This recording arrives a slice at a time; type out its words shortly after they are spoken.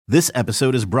This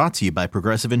episode is brought to you by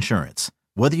Progressive Insurance.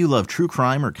 Whether you love true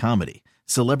crime or comedy,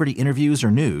 celebrity interviews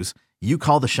or news, you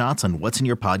call the shots on what's in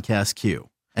your podcast queue.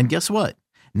 And guess what?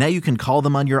 Now you can call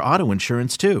them on your auto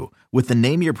insurance too with the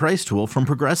Name Your Price tool from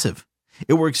Progressive.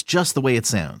 It works just the way it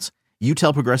sounds. You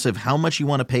tell Progressive how much you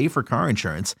want to pay for car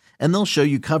insurance, and they'll show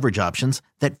you coverage options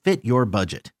that fit your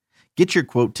budget. Get your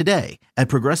quote today at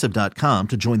Progressive.com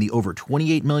to join the over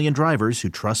 28 million drivers who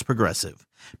trust Progressive.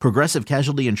 Progressive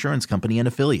Casualty Insurance Company and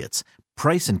Affiliates.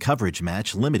 Price and coverage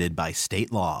match limited by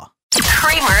state law.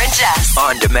 Kramer and Jess.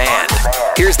 On demand.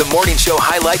 Here's the morning show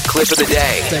highlight clip of the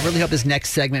day. So I really hope this next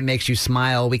segment makes you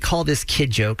smile. We call this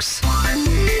Kid Jokes. We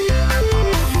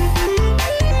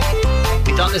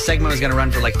thought this segment was going to run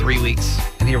for like 3 weeks.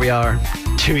 And here we are,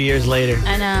 2 years later.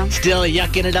 I know. Still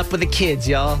yucking it up with the kids,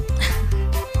 y'all.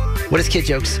 What is Kid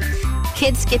Jokes?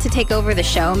 Kids get to take over the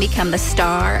show and become the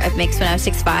star of Mix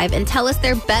 106.5 and tell us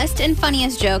their best and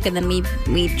funniest joke, and then we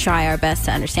try our best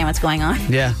to understand what's going on.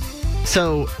 Yeah.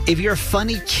 So if you're a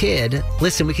funny kid,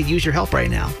 listen, we could use your help right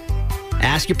now.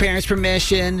 Ask your parents'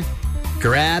 permission,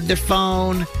 grab their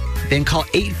phone, then call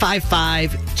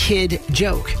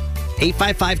 855-KID-JOKE.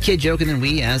 855-KID-JOKE, and then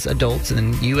we as adults, and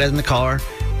then you as in the car,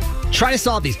 try to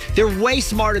solve these. They're way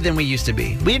smarter than we used to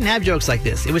be. We didn't have jokes like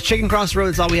this. It was Chicken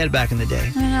Crossroads, all we had back in the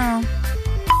day. I know.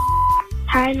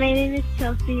 Hi, my name is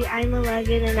Chelsea. I'm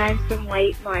 11 and I'm from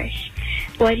White Marsh.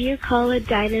 What do you call a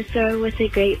dinosaur with a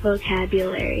great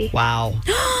vocabulary? Wow.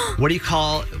 What do you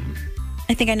call...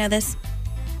 I think I know this.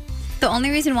 The only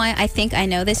reason why I think I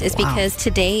know this is because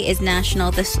today is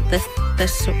National what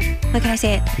can I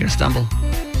say it? You're going to stumble.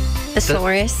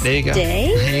 Thesaurus There you go.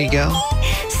 Day. There you go.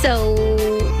 So,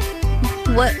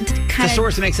 what kind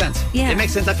Thesaurus, it makes sense. Yeah. It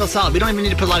makes sense. I feel solid. We don't even need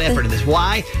to put a lot of effort in this.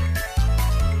 Why?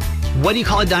 What do you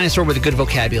call a dinosaur with a good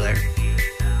vocabulary?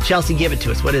 Chelsea, give it to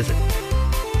us. What is it?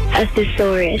 A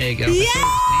thesaurus. There you go. Yeah!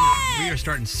 Man, we are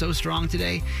starting so strong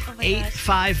today.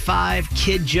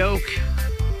 855-KID-JOKE.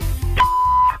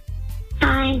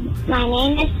 Hi, my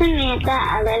name is Samantha.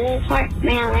 I live in Fort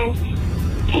Maryland,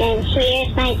 and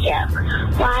here's my joke.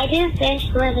 Why do fish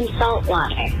live in salt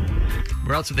water?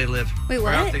 Where else would they live? Wait,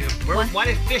 Where what? else why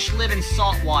do fish live in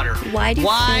salt water? Why do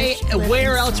fish live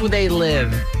Where in else salt would they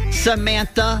live?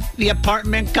 Samantha, the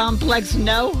apartment complex?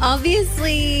 No?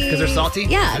 Obviously. Because they're salty?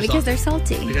 Yeah, because they're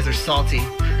salty. Because they're salty.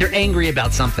 They're angry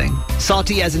about something.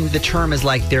 Salty as in the term is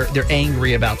like they're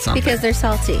angry about something. Because they're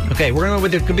salty. Okay, we're going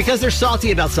with because they're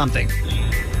salty about something.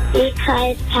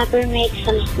 Because pepper makes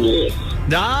them sneeze.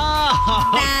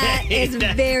 That is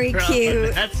very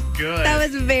cute. That's good. That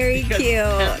was very Because cute.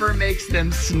 Pepper makes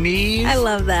them sneeze. I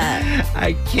love that.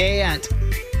 I can't.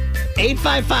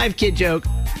 855-KID-JOKE.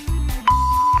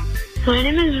 My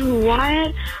name is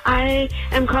Wyatt. I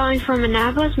am calling from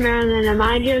Annapolis, Maryland, and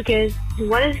my joke is,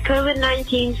 what is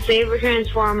COVID-19's favorite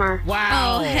transformer?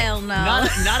 Wow. Oh, hell no.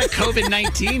 Not a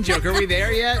COVID-19 joke. Are we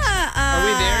there yet? Are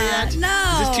we there yet?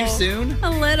 No. Is this too soon?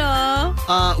 A little.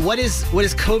 What is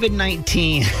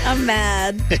COVID-19? I'm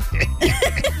mad.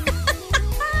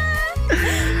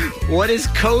 What is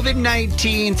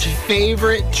COVID-19's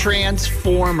favorite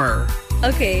transformer?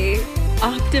 Okay.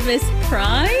 Optimus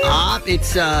Prime?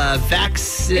 It's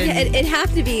vaccine. It'd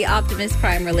have to be Optimus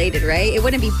Prime related, right? It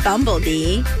wouldn't be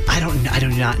Bumblebee. I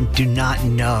do not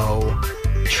know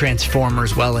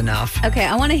Transformers well enough. Okay,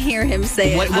 I want to hear him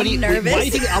say it. I'm nervous. Why do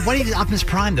you think Optimus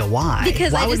Prime though? Why?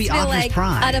 Because why I would just it be feel Optimus like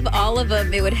Prime? out of all of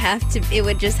them, it would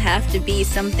just have to be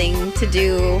something to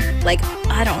do, like,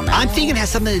 I don't know. I'm thinking it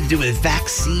has something to do with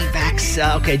vaccine.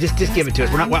 Okay, just give it to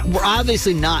us. We're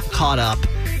obviously not caught up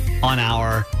on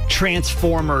our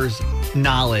Transformers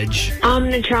knowledge.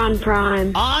 Omnitron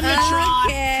Prime. Omnitron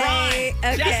Okay,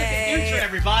 Prime. okay. Jess in the future,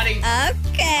 everybody. Okay. I'll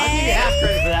give you half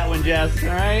credit for that one, Jess. All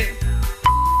right.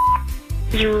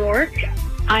 Rourke.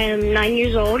 I am 9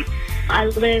 years old. I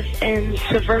live in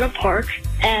Severna Park.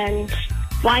 And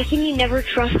why can you never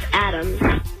trust atoms?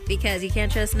 Because you can't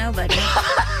trust nobody.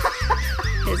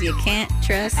 Because you can't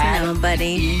trust Adam,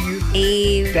 nobody.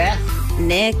 Eve, Beth.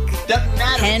 Nick, Doesn't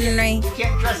matter. Henry. You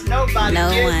can't trust nobody. No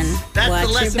kids. one. That's Watch the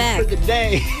your lesson back. for the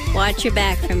day. Watch your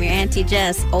back from your Auntie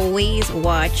Jess. Always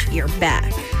watch your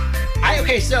back.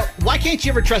 Okay, so why can't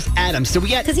you ever trust Adam? So we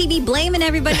got. Because he'd be blaming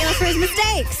everybody else for his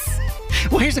mistakes.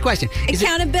 Well, here's the question: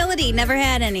 Accountability, never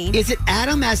had any. Is it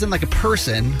atom as in like a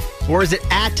person, or is it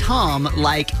atom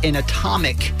like an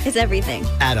atomic It's everything.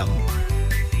 atom?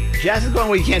 Jess is going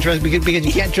where you can't trust because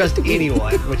you can't trust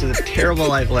anyone, which is a terrible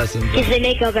life lesson. Because they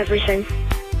make up everything.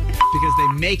 Because they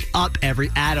make up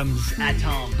every atom.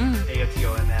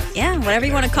 AOTOMS. Yeah, whatever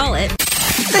you want to call it.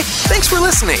 Hey, thanks for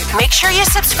listening. Make sure you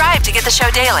subscribe to get the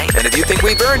show daily. And if you think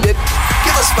we've earned it,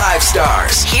 give us 5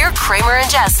 stars. Hear Kramer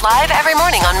and Jess live every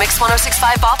morning on Mix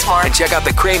 106.5 Baltimore. And check out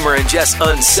the Kramer and Jess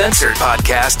Uncensored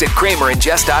podcast at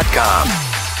kramerandjess.com.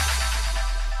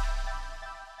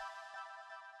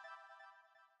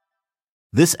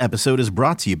 This episode is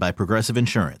brought to you by Progressive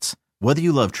Insurance. Whether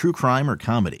you love true crime or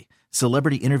comedy,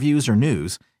 celebrity interviews or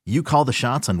news, you call the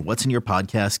shots on what's in your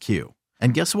podcast queue.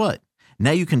 And guess what?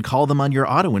 Now you can call them on your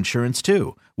auto insurance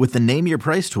too with the Name Your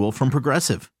Price tool from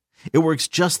Progressive. It works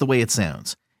just the way it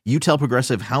sounds. You tell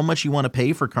Progressive how much you want to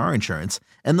pay for car insurance,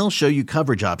 and they'll show you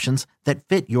coverage options that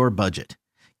fit your budget.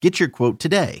 Get your quote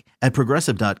today at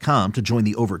Progressive.com to join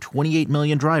the over 28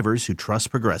 million drivers who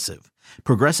trust Progressive.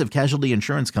 Progressive Casualty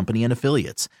Insurance Company and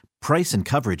Affiliates. Price and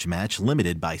coverage match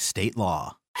limited by state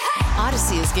law.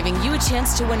 Odyssey is giving you a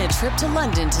chance to win a trip to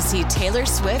London to see Taylor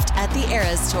Swift at the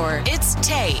Eras Tour. It's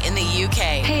Tay in the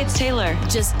UK. Hey, it's Taylor.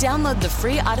 Just download the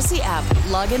free Odyssey app,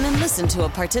 log in and listen to a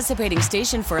participating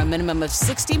station for a minimum of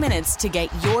 60 minutes to get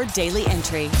your daily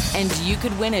entry. And you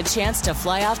could win a chance to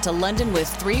fly off to London with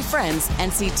 3 friends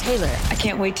and see Taylor. I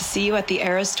can't wait to see you at the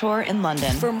Eras Tour in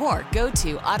London. For more, go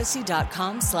to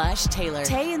odyssey.com/Taylor.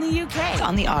 Tay in the UK. It's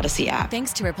on the Odyssey app.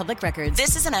 Thanks to Republic Records.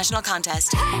 This is a national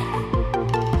contest.